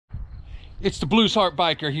It's the Blues Harp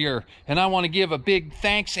Biker here, and I want to give a big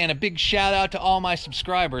thanks and a big shout out to all my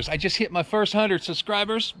subscribers. I just hit my first 100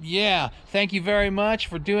 subscribers. Yeah, thank you very much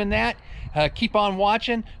for doing that. Keep on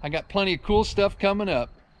watching. I got plenty of cool stuff coming up.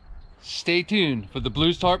 Stay tuned for the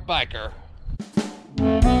Blues Harp Biker.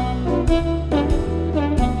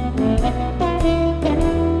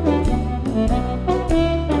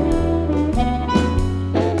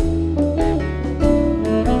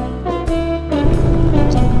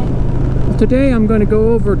 Today I'm going to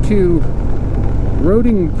go over to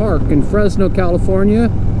Roeding Park in Fresno, California,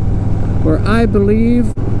 where I believe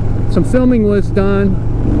some filming was done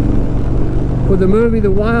for the movie The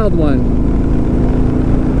Wild One.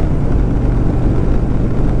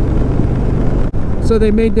 So they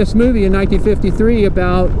made this movie in 1953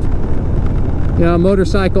 about, you know, a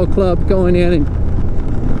motorcycle club going in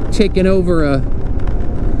and taking over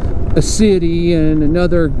a city, and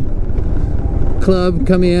another club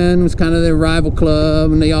come in. It was kind of their rival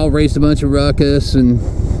club, and they all raised a bunch of ruckus, and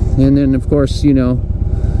then of course, you know,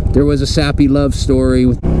 there was a sappy love story.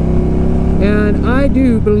 And I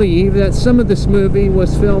do believe that some of this movie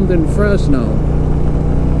was filmed in Fresno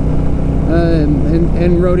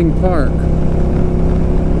and Roeding Park.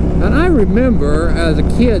 And I remember as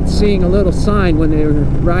a kid seeing a little sign when they were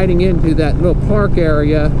riding into that little park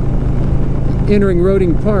area entering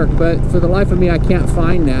Roeding Park, but for the life of me I can't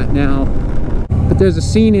find that now. But there's a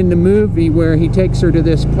scene in the movie where he takes her to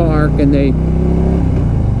this park and they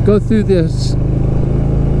go through this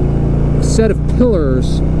set of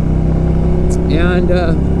pillars, and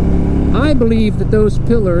I believe that those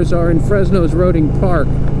pillars are in Fresno's Roeding Park.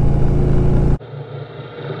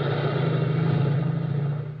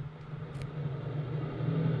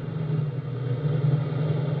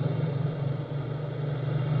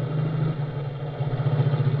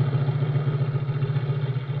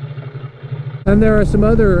 And there are some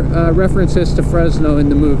other references to Fresno in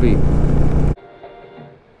the movie.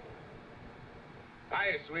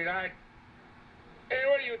 Hiya, sweetheart. Hey,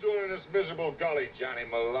 what are you doing in this miserable gully, Johnny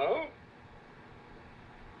Malone?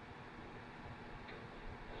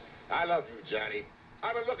 I love you, Johnny.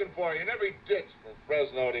 I've been looking for you in every ditch from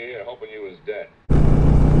Fresno to here, hoping you was dead.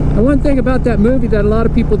 And one thing about that movie that a lot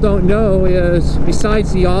of people don't know is,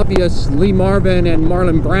 besides the obvious Lee Marvin and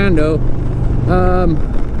Marlon Brando,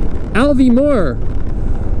 Alvy Moore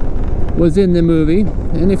was in the movie.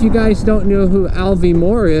 And if you guys don't know who Alvy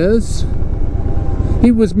Moore is, he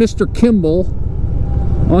was Mr. Kimball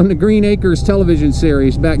on the Green Acres television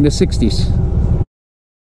series back in the 60s.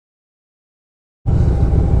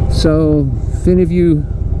 So if any of you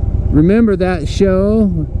remember that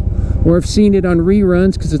show or have seen it on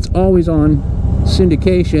reruns, because it's always on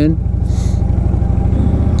syndication,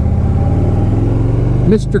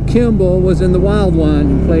 Mr. Kimball was in The Wild One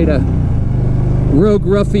and played a rogue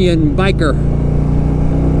ruffian biker.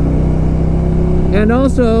 And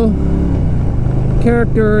also,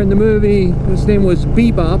 character in the movie, his name was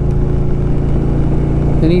Bebop,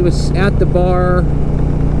 and he was at the bar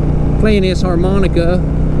playing his harmonica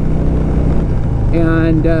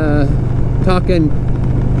and talking,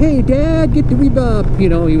 "Hey Dad, get the Bebop." You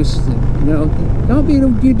know, he was, you know, "Don't be,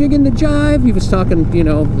 you digging the jive?" He was talking, you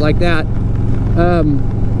know, like that.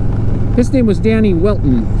 His name was Danny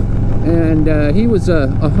Welton, and he was a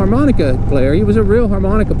harmonica player. He was a real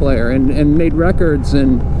harmonica player and made records.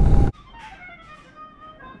 And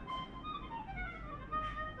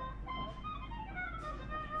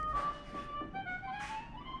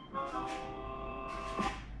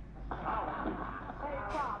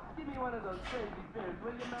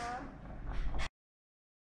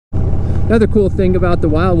another cool thing about The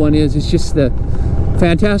Wild One is it's just the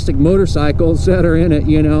fantastic motorcycles that are in it.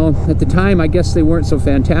 You know, at the time I guess they weren't so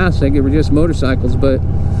fantastic, they were just motorcycles, but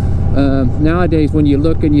nowadays when you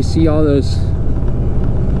look and you see all those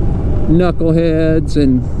knuckleheads,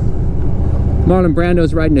 and Marlon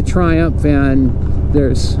Brando's riding a Triumph, and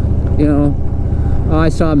there's, you know, I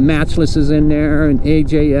saw Matchlesses in there and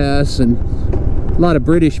AJS and a lot of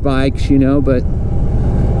British bikes, you know, but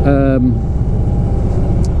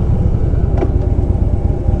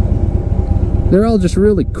they're all just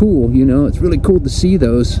really cool, you know. It's really cool to see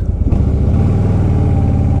those.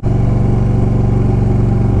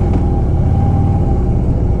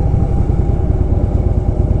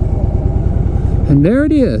 And there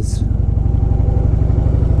it is.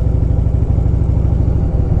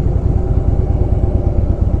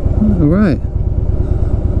 All right.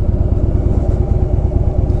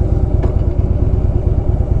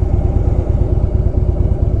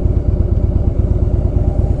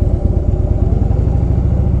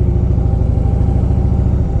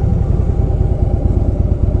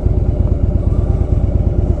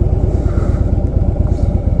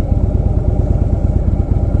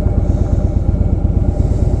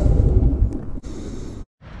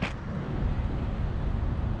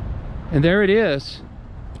 And there it is.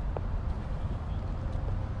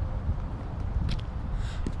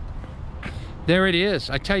 There it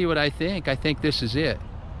is. I tell you what I think. I think this is it.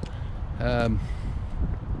 Like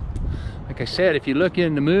I said, if you look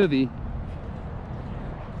in the movie,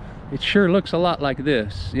 it sure looks a lot like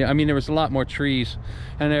this. Yeah, I mean, there was a lot more trees,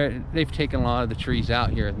 and they've taken a lot of the trees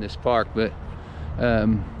out here in this park, but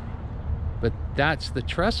that's the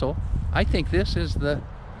trestle. I think this is the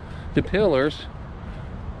pillars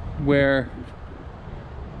where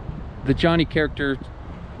the Johnny character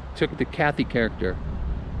took the Kathy character,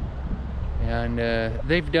 and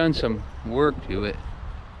they've done some work to it.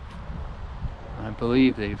 I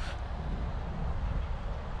believe they've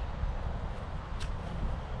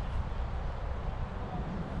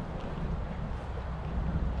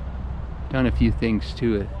done a few things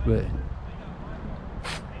to it,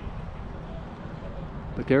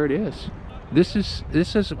 but there it is. This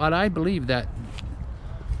is what I believe that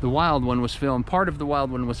the Wild One was filmed. Part of the Wild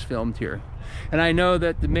One was filmed here, and I know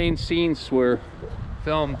that the main scenes were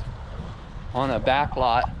filmed on a back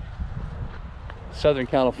lot, Southern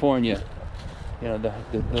California. You know, the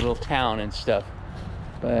little town and stuff.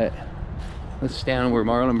 But let's stand where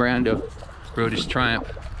Marlon Brando rode his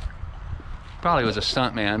Triumph. Probably was a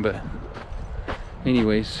stunt man, but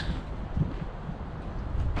anyways.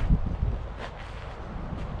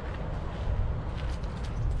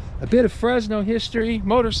 A bit of Fresno history,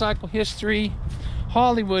 motorcycle history,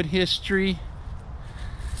 Hollywood history,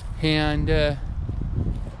 and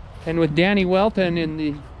with Danny Welton in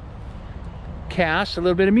the cast, a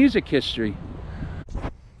little bit of music history.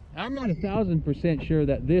 I'm not 1000% sure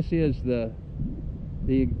that this is the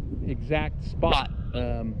exact spot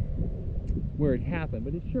where it happened,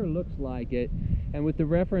 but it sure looks like it. And with the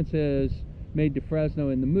references made to Fresno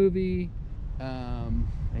in the movie,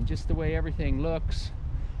 and just the way everything looks,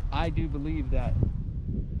 I do believe that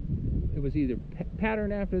it was either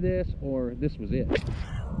patterned after this or this was it.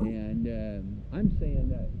 And I'm saying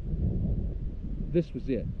that this was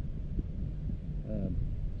it.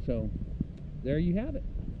 So there you have it.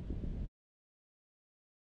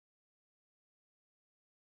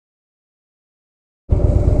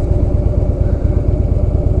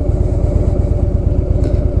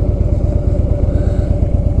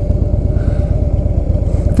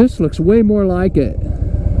 This looks way more like it.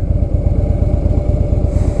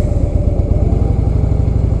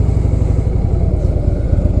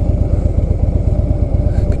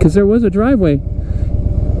 Because there was a driveway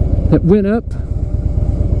that went up.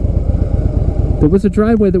 There was a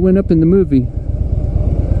driveway that went up in the movie.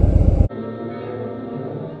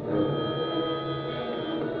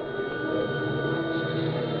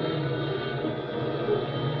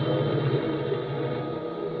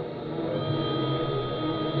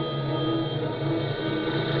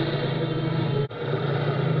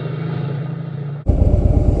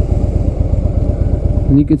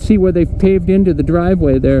 And you can see where they've paved into the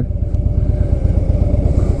driveway there.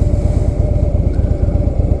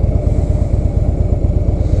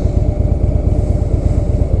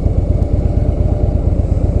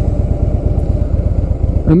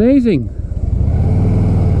 Amazing.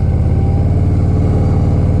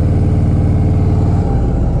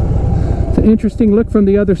 It's an interesting look from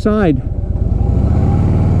the other side.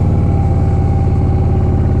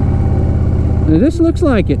 This looks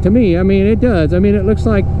like it to me. I mean, it does. I mean, it looks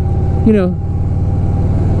like, you know,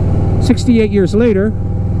 68 years later,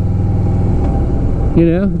 you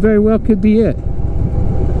know, very well could be it.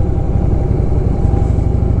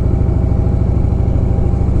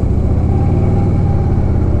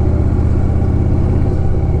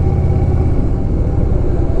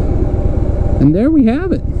 And there we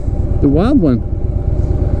have it, the Wild One.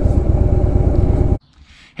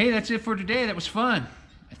 Hey, that's it for today. That was fun.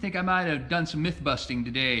 I think I might have done some myth busting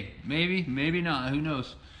today. Maybe, maybe not, who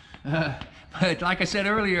knows. But like I said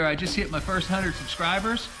earlier, I just hit my first 100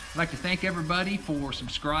 subscribers. I'd like to thank everybody for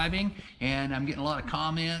subscribing, and I'm getting a lot of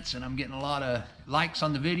comments and I'm getting a lot of likes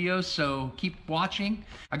on the videos, so keep watching.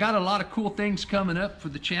 I got a lot of cool things coming up for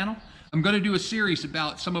the channel. I'm going to do a series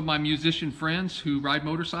about some of my musician friends who ride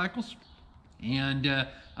motorcycles, and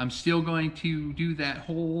I'm still going to do that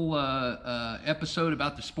whole episode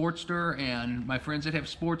about the Sportster and my friends that have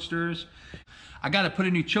Sportsters. I got to put a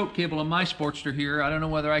new choke cable on my Sportster here. I don't know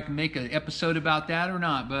whether I can make an episode about that or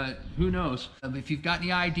not, but who knows. If you've got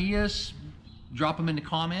any ideas, drop them in the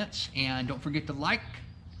comments, and don't forget to like,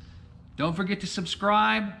 don't forget to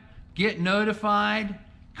subscribe, get notified,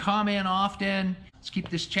 comment often. Let's keep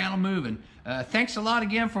this channel moving. Thanks a lot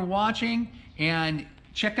again for watching, and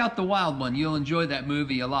check out The Wild One. You'll enjoy that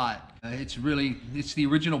movie a lot. It's the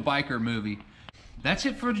original biker movie. That's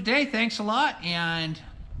it for today. Thanks a lot, and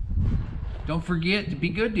Don't forget to be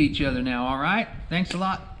good to each other now, all right? Thanks a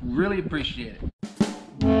lot. Really appreciate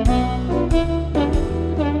it.